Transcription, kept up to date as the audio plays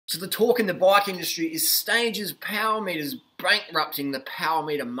So the talk in the bike industry is stages, power meters bankrupting the power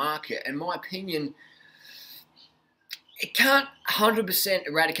meter market. In my opinion, it can't 100%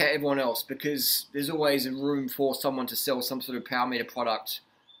 eradicate everyone else because there's always a room for someone to sell some sort of power meter product.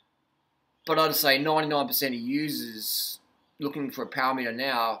 But I'd say 99% of users looking for a power meter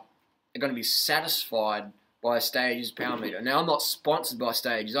now are going to be satisfied by a Stages power meter. Now, I'm not sponsored by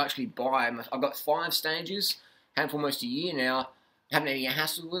Stages. I actually buy them. I've got 5 Stages, had them for almost a year now. Haven't had any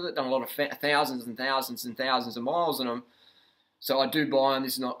hassle with it. Done a lot of thousands and thousands and thousands of miles on them. So I do buy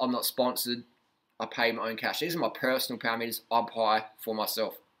them. I'm not sponsored. I pay my own cash. These are my personal power meters I buy for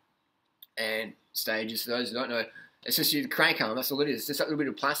myself. And Stages, for those who don't know, it's just your crank arm. That's all it is. It's just a little bit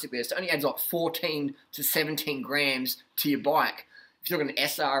of plastic there. So it only adds like 14 to 17 grams to your bike. If you're looking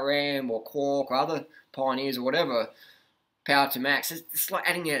at SRM or Quark or other Pioneers or whatever, power to max, it's like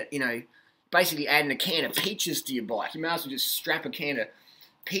adding basically adding a can of peaches to your bike. You might as well just strap a can of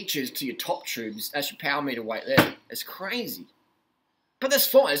peaches to your top tubes. That's your power meter weight there. It's crazy. But that's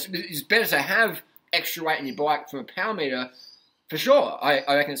fine. It's better to have extra weight in your bike from a power meter, for sure.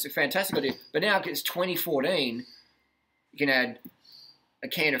 I reckon it's a fantastic idea. But now it's 2014, you can add a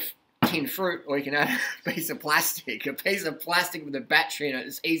can of tin fruit, or you can add a piece of plastic. A piece of plastic with a battery in it.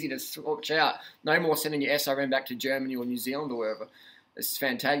 It's easy to switch out. No more sending your SRM back to Germany or New Zealand or wherever. It's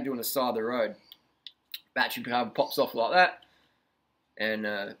fantastic doing the side of the road. Battery power pops off like that. And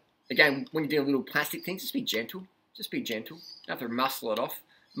again, when you do little plastic things, just be gentle. Just be gentle. You don't have to muscle it off.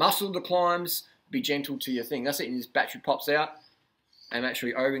 Muscle the climbs, be gentle to your thing. That's it, and this battery pops out. And make sure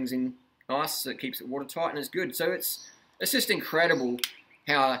your O-ring's in nice so it keeps it watertight and it's good. So it's just incredible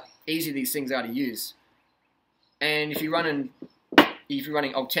how easy these things are to use. And if you're running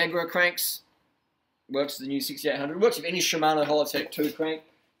Ultegra cranks, works with the new 6800. Works with any Shimano Holotech 2 crank.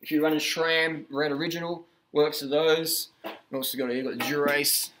 If you're running SRAM Red Original, works with those. You've also got the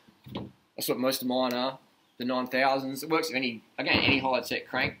Durace. That's what most of mine are. The 9000s. It works with any Holotech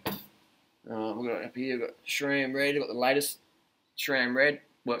crank. We've got it up here. We've got SRAM Red. We've got the latest SRAM Red.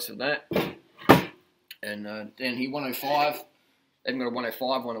 Works with that. And then here 105. They've got a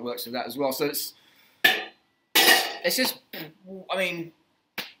 105 one that works with that as well. So it's just, I mean,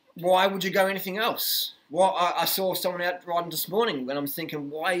 why would you go anything else? Well, I saw someone out riding this morning and I'm thinking,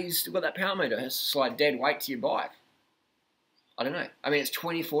 why you still got that power meter? It's like dead weight to your bike. I don't know. I mean, it's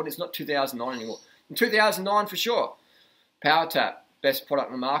 2014. It's not 2009 anymore. In 2009, for sure, Power Tap, best product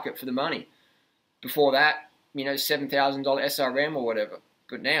in the market for the money. Before that, $7,000 SRM or whatever.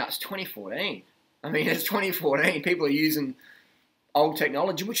 But now it's 2014. I mean, it's 2014. People are using old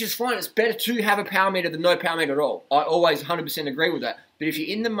technology, which is fine. It's better to have a power meter than no power meter at all. I always 100% agree with that. But if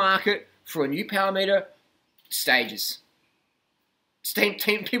you're in the market for a new power meter, Stages.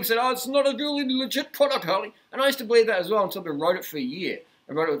 People said, oh, it's not a really legit product, Harley. And I used to believe that as well until I rode it for a year.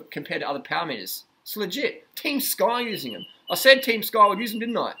 I rode it compared to other power meters. It's legit. Team Sky using them. I said Team Sky would use them,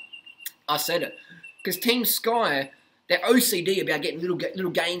 didn't I? I said it. Because Team Sky, they're OCD about getting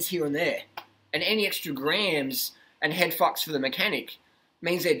little gains here and there. And any extra grams and head fucks for the mechanic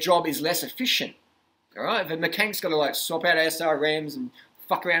means their job is less efficient. Alright? The mechanic's got to swap out SRMs and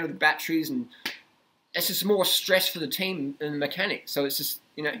fuck around with the batteries, and it's just more stress for the team than the mechanic. So it's just,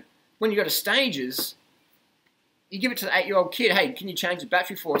 when you go to Stages, you give it to the 8-year-old kid, hey, can you change the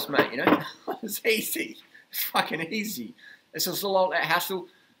battery for us, mate? It's easy. It's fucking easy. It's just a lot of hassle,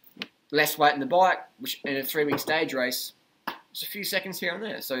 less weight in the bike, which in a 3-week stage race, it's a few seconds here and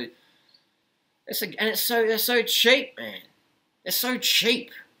there. So they're so cheap, man. They're so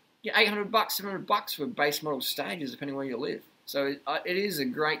cheap. You get $800, $700 for base model Stages, depending where you live. So it is a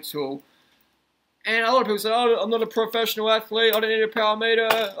great tool. And a lot of people say, oh, I'm not a professional athlete. I don't need a power meter.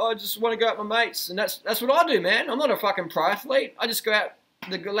 I just want to go out with my mates. And that's what I do, man. I'm not a fucking pro athlete. I just go out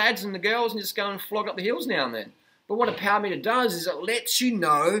with the lads and the girls and just go and flog up the hills now and then. But what a power meter does is it lets you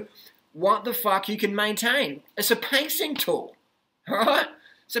know what the fuck you can maintain. It's a pacing tool. Alright?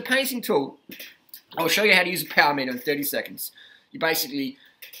 It's a pacing tool. I'll show you how to use a power meter in 30 seconds. You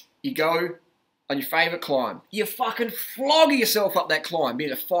go on your favourite climb. You fucking flog yourself up that climb. Be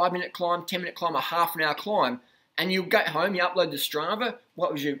it a 5-minute climb, 10-minute climb, a half-an-hour climb. And you get home, you upload to Strava,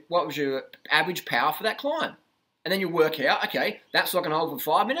 what was your average power for that climb? And then you work out, okay, that's what I can hold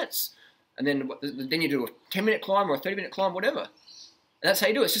for 5 minutes. And then you do a 10-minute climb or a 30-minute climb, whatever. And that's how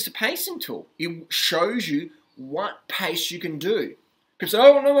you do it. It's just a pacing tool. It shows you what pace you can do. People say, oh,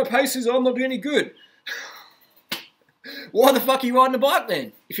 I don't know what pace is, I'm not any good. Why the fuck are you riding a bike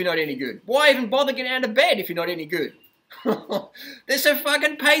then, if you're not any good? Why even bother getting out of bed if you're not any good? There's a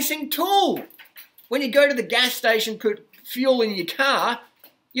fucking pacing tool. When you go to the gas station, put fuel in your car,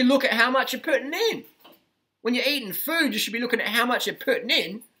 you look at how much you're putting in. When you're eating food, you should be looking at how much you're putting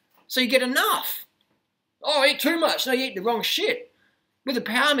in, so you get enough. Oh, I eat too much. No, you eat the wrong shit. With a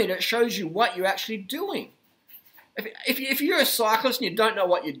power meter, it shows you what you're actually doing. If you're a cyclist and you don't know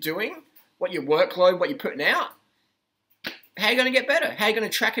what you're doing, what your workload, what you're putting out, how are you going to get better? How are you going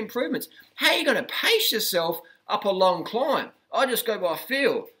to track improvements? How are you going to pace yourself up a long climb? I just go by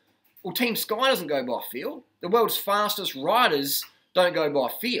feel. Well, Team Sky doesn't go by feel. The world's fastest riders don't go by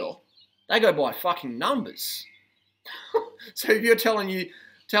feel. They go by fucking numbers. So if you're telling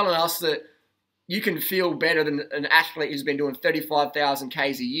us that you can feel better than an athlete who's been doing 35,000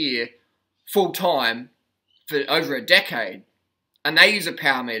 Ks a year full time for over a decade, and they use a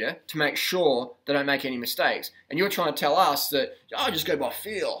power meter to make sure they don't make any mistakes, and you're trying to tell us that, oh, I just go by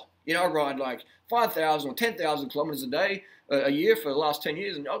feel. You know, I ride like 5,000 or 10,000 kilometers a year for the last 10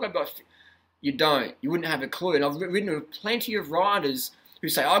 years, and I'll go by feel. You don't. You wouldn't have a clue. And I've ridden with plenty of riders who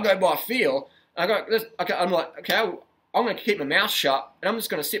say, I'll go by feel. And I'm like, okay, I'm going to keep my mouth shut, and I'm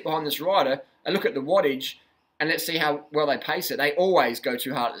just going to sit behind this rider and look at the wattage, and let's see how well they pace it. They always go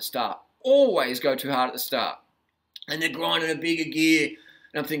too hard at the start. Always go too hard at the start. And they're grinding a bigger gear.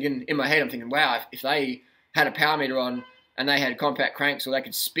 And I'm thinking, in my head, wow, if they had a power meter on and they had compact cranks or they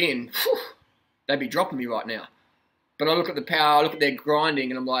could spin, whew, they'd be dropping me right now. But I look at the power, I look at their grinding,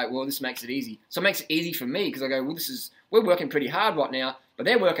 and I'm like, well, this makes it easy. So it makes it easy for me because I go, well, we're working pretty hard right now, but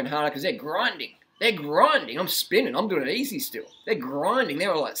they're working harder because they're grinding. They're grinding. I'm spinning. I'm doing it easy still. They're grinding.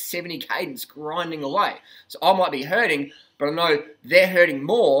 They're like 70 cadence grinding away. So I might be hurting, but I know they're hurting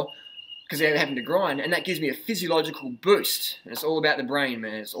more because they're having to grind, and that gives me a physiological boost. And it's all about the brain,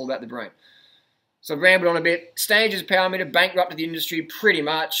 man. It's all about the brain. So I've rambled on a bit. Stages, power meter, bankrupted the industry pretty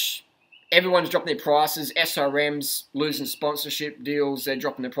much. Everyone's dropping their prices. SRM's losing sponsorship deals. They're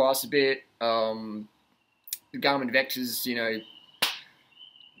dropping their price a bit. The Garmin Vectors, you know,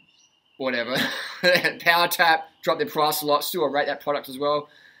 whatever. Power Tap dropped their price a lot. Still, I rate that product as well.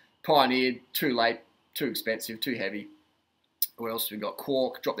 Pioneer, too late, too expensive, too heavy. What else we got?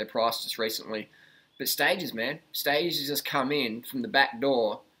 Quark dropped their price just recently. But Stages, man. Stages just come in from the back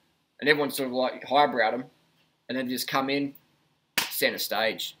door, and everyone's sort of like highbrowed them, and then just come in, center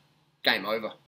stage. Game over.